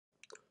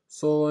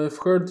So I've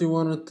heard you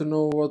wanted to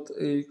know what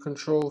a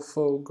control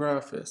flow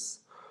graph is.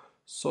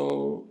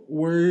 So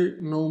worry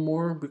no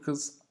more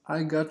because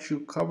I got you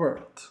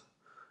covered.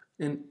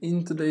 And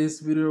in today's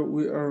video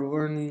we are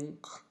learning,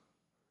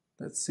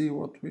 let's see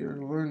what we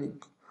are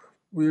learning.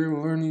 We are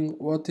learning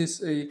what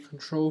is a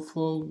control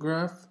flow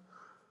graph.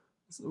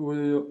 I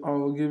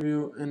will give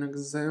you an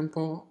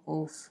example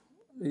of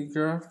a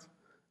graph,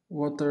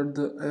 what are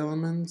the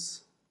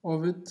elements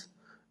of it,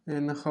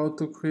 and how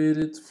to create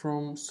it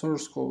from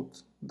source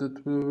code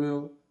that we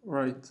will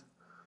write.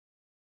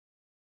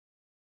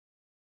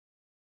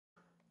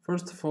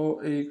 First of all,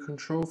 a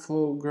control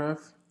flow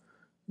graph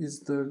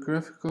is the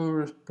graphical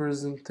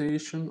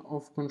representation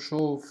of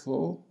control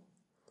flow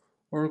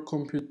or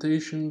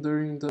computation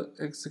during the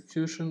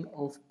execution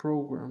of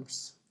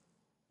programs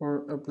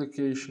or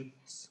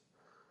applications.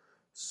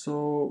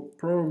 So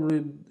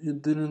probably you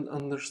didn't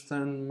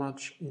understand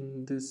much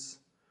in this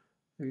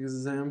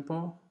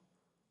example,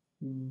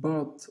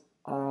 but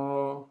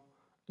I'll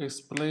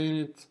explain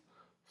it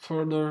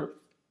further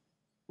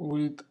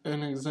with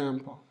an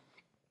example.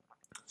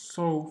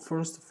 So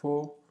first of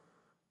all,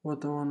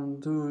 what I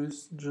want to do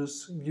is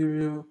just give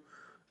you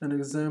an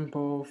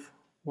example of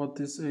what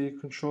is a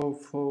control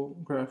flow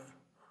graph.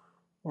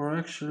 Or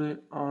actually,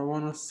 I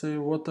want to say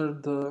what are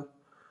the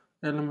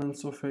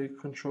elements of a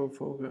control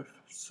flow graph.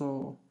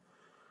 So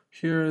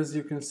here, as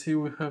you can see,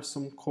 we have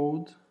some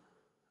code,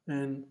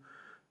 and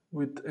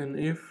with an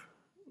if,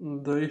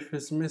 the if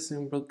is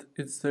missing but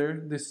it's there.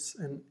 This is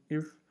an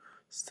if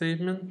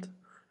statement.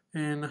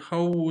 And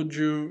how would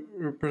you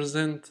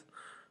represent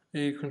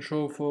a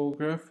control flow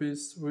graph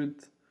is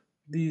with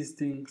these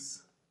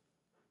things.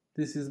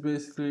 This is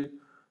basically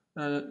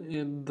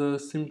the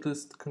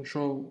simplest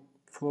control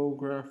flow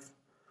graph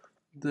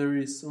there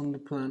is on the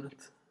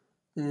planet,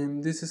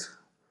 and this is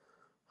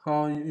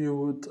how you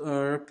would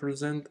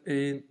represent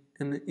an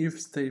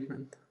if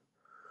statement.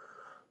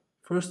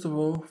 First of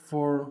all,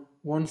 for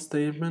one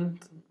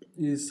statement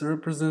is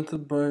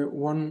represented by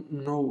one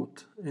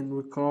node, and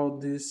we call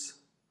these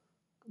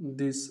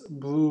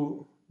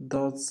blue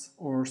dots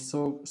or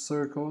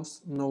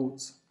circles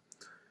nodes.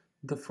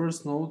 The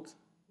first node,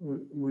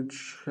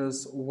 which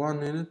has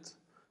 1 in it,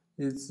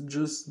 it's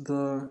just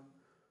the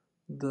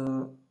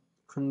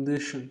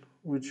condition,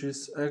 which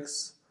is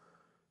x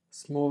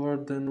smaller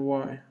than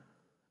y,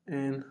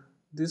 and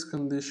this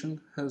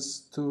condition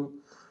has two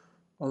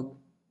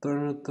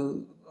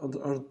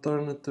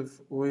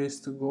alternative ways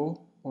to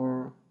go,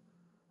 or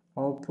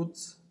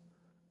outputs,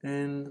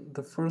 and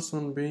the first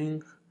one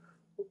being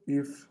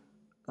if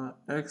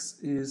x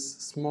is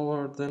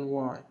smaller than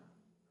y,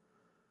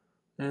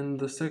 and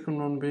the second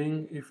one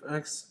being if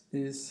x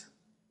is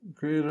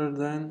greater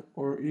than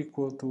or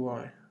equal to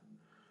y.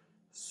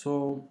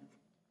 So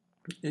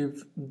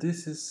if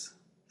this is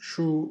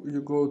true,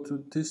 you go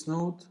to this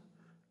node,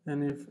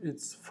 and if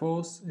it's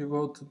false, you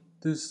go to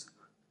this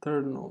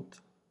third node.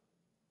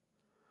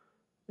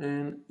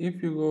 And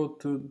if you go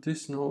to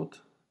this node,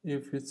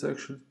 if it's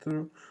actually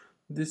true,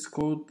 this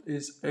code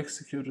is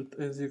executed,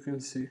 as you can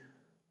see.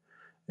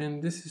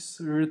 And this is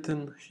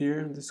written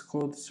here, this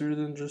code is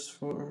written just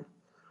for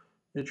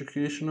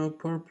educational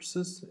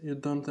purposes. You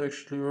don't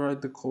actually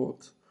write the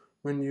code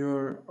when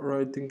you're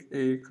writing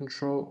a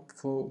control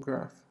flow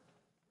graph.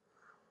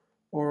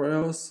 Or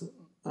else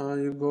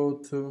you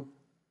go to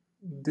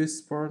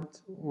this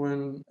part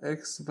when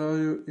x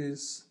value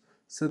is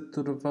set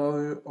to the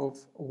value of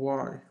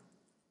y,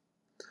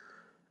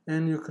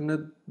 and you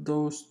connect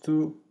those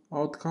two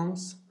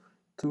outcomes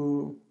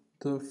to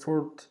the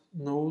fourth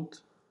node,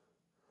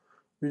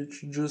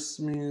 which just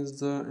means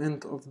the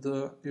end of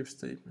the if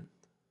statement.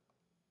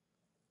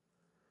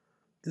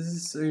 This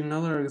is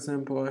another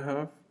example I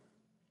have,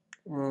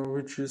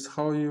 which is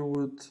how you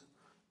would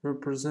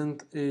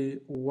represent a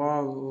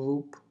while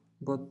loop,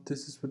 but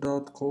this is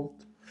without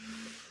code.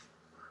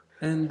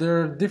 And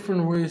there are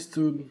different ways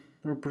to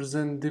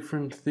represent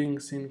different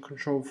things in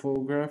control flow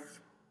graph,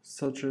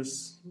 such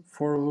as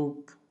for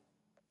loop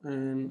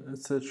and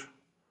etc.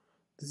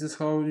 This is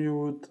how you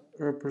would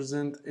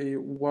represent a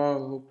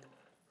while loop.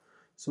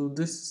 So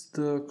this is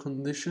the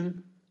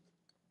condition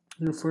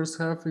you first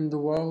have in the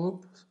while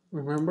loop,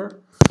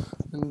 remember?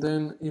 And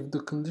then if the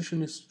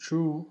condition is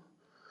true,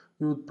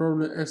 you would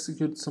probably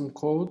execute some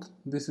code.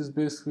 This is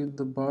basically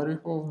the body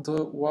of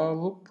the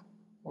while loop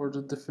or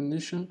the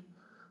definition.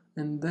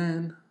 And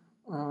then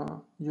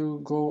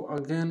you go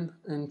again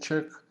and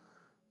check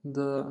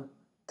the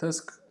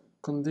test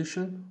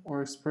condition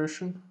or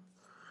expression,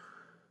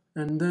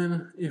 and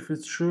then if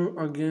it's true,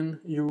 again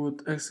you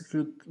would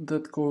execute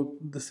that code,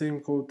 the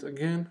same code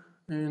again,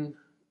 and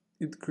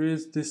it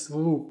creates this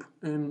loop.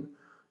 And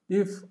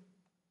if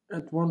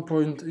at one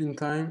point in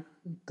time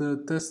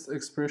the test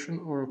expression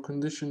or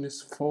condition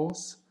is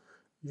false,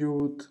 you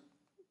would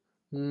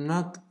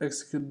not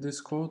execute this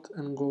code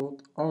and go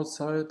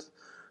outside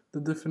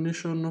the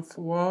definition of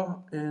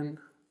while and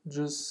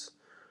just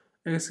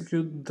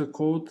execute the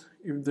code,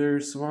 if there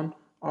is one,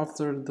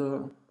 after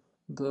the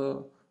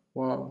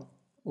while.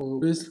 Or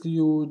basically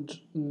you would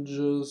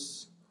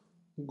just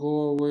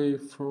go away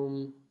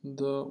from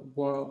the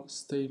while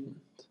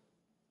statement.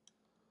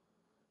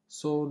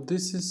 So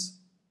this is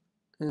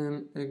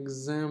an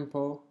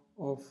example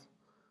of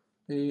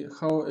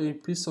how a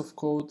piece of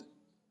code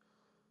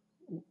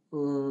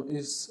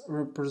is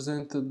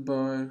represented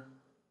by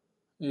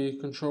a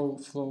control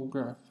flow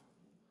graph.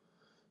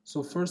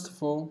 So first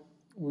of all,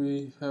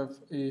 we have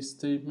a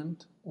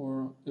statement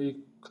or a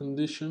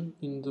condition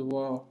in the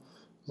while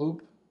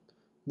loop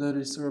that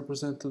is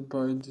represented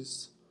by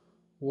this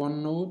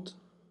one node.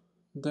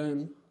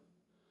 Then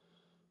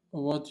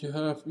what you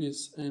have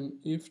is an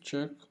if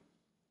check,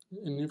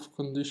 an if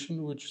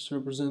condition, which is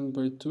represented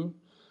by 2,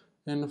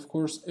 and of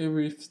course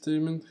every if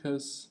statement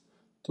has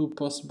 2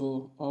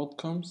 possible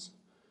outcomes,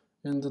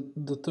 and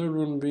the third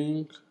one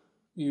being,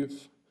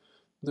 if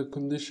the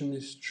condition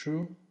is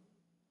true,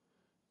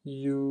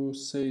 you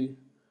say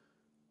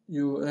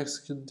you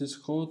execute this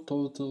code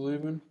total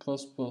 11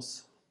 plus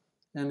plus,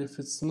 and if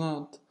it's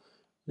not,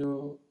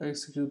 you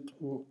execute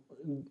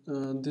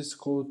this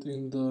code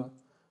in the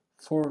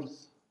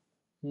fourth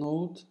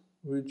node,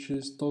 which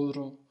is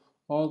total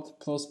odd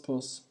plus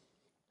plus.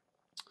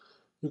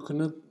 You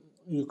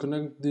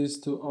connect these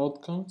two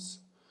outcomes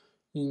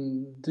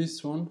in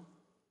this one,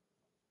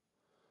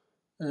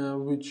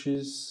 which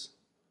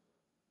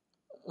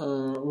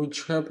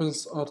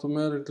happens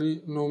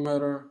automatically no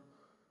matter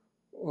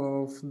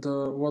of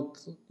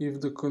what if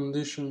the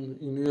condition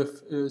in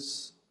if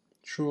is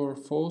true or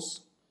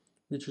false,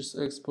 which is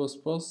x plus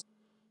plus.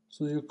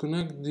 So you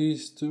connect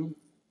these two.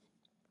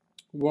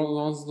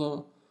 Once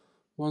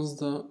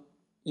the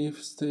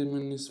if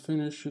statement is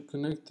finished, you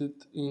connect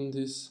it in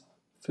this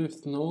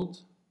fifth node,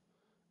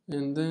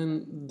 and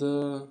then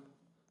the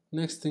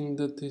next thing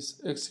that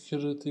is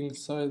executed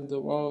inside the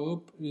while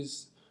loop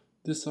is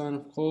this line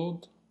of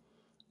code,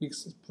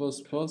 x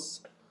plus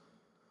plus,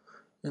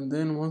 and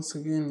then once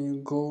again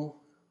you go,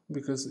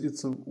 because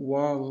it's a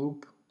while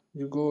loop,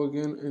 you go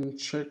again and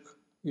check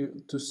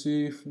to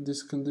see if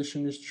this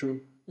condition is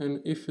true,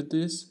 and if it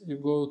is, you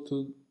go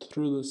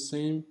through the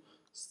same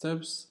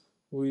steps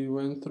we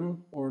went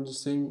through, or the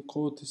same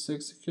code is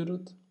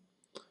executed,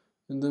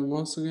 and then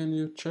once again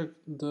you check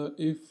the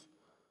if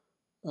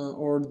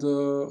or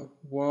the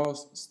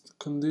while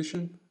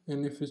condition,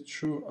 and if it's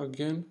true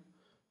again,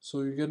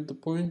 so you get the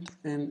point.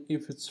 And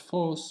if it's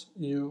false,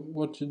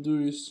 what you do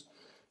is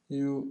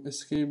you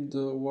escape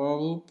the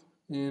while loop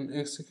and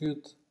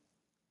execute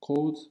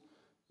code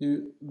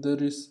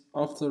that is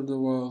after the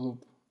while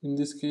loop. In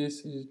this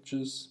case, it's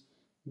just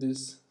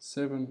this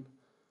 7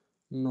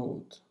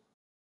 node.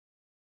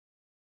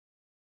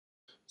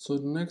 So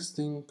the next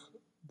thing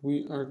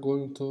we are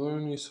going to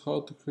learn is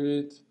how to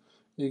create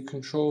a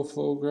control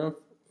flow graph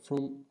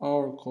from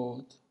our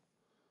code.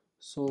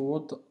 So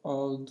what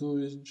I'll do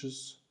is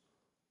just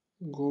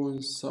go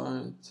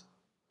inside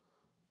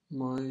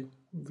my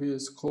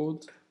VS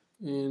Code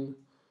and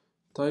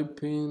type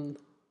in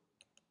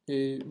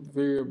a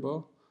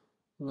variable.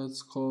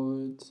 Let's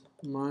call it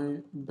my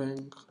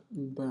bank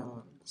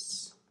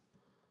balance,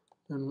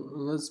 and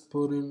let's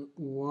put in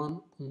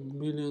 $1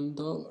 million.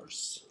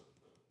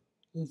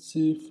 Let's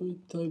see if I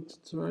typed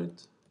it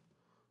right.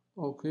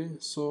 Okay,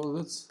 so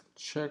let's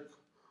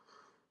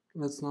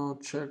now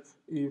check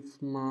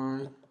if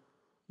my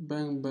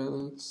bank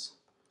balance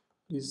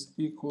is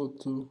equal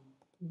to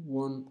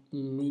 $1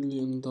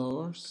 million,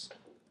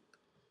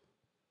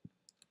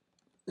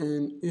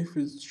 and if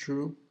it's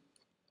true,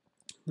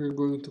 we're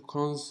going to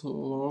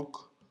console log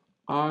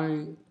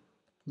I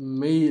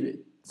made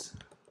it,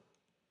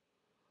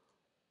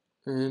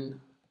 and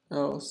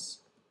else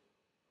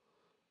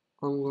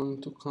I'm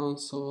going to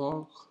console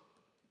log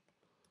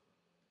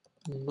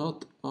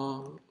not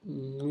a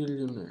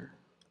millionaire.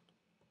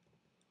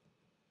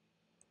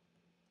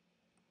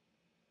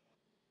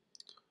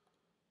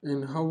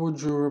 And how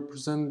would you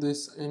represent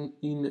this in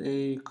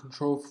a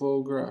control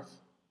flow graph?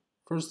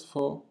 First of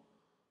all,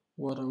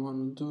 what I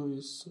want to do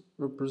is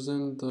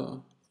represent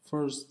the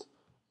first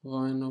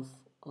line of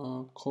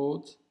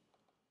code,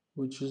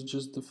 which is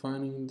just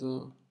defining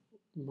the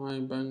my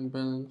bank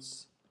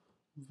balance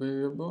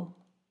variable.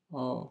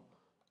 I'll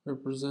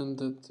represent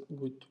it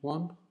with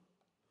 1,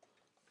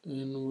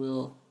 and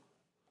we'll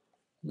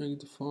make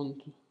the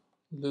font a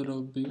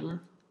little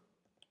bigger,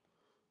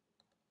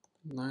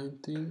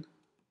 19,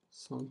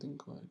 something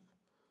like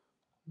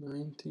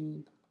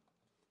 19.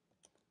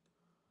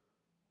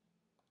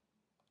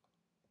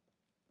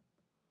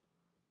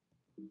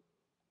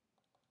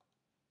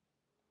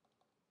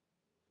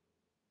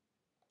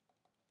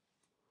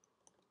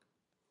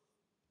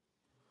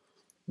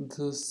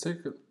 The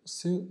second,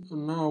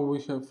 now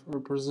we have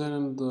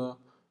represented the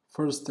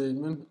first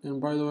statement,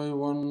 and by the way,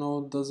 one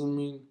node doesn't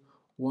mean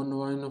one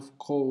line of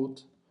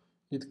code,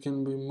 it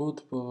can be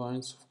multiple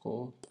lines of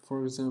code.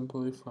 For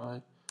example, if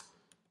I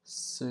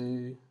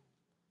say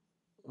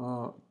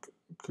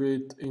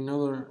create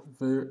another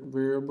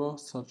variable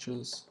such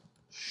as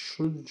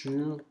should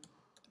you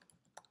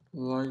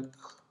like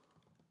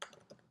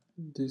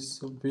this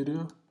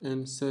video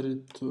and set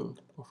it to,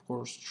 of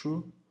course,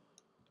 true,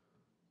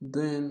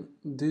 then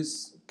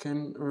this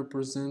can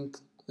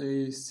represent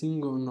a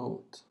single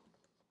node.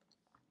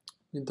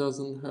 It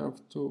doesn't have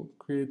to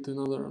create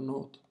another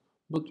node,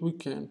 but we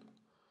can.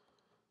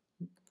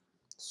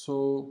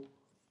 So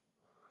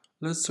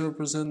let's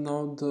represent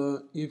now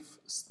the if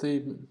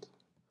statement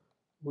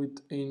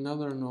with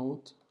another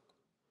node,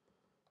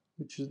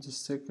 which is the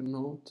second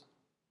node.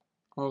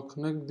 I'll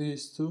connect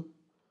these two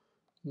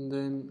and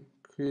then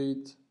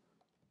create,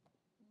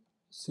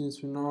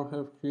 since we now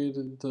have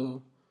created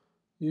the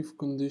if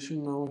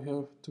condition, now we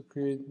have to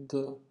create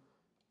the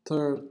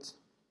third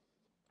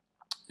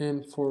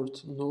and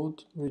fourth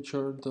node, which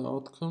are the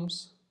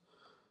outcomes.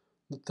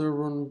 The third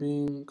one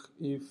being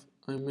if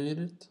I made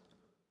it,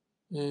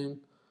 and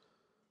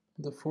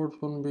the fourth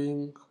one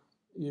being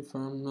if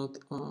I'm not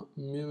a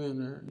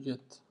millionaire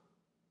yet.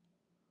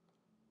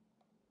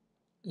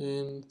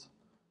 And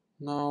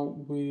now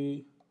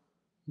we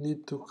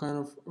need to kind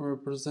of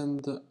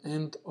represent the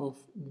end of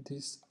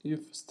this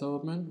if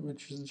statement,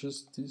 which is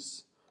just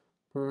this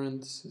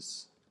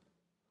parenthesis,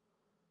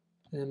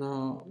 and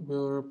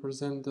we'll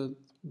represent it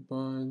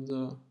by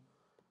the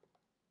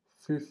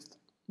fifth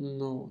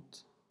node,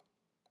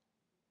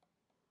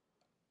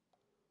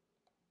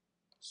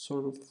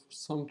 sort of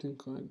something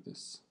like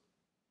this.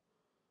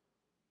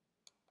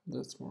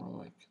 That's more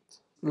like it.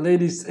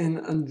 Ladies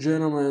and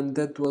gentlemen,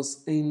 that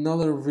was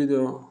another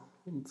video,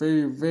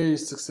 very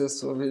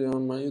successful video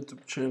on my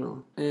YouTube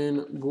channel.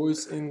 And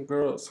boys and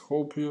girls,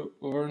 hope you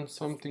learned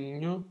something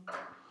new,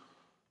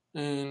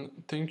 and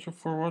thank you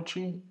for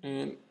watching,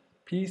 and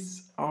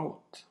peace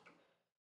out.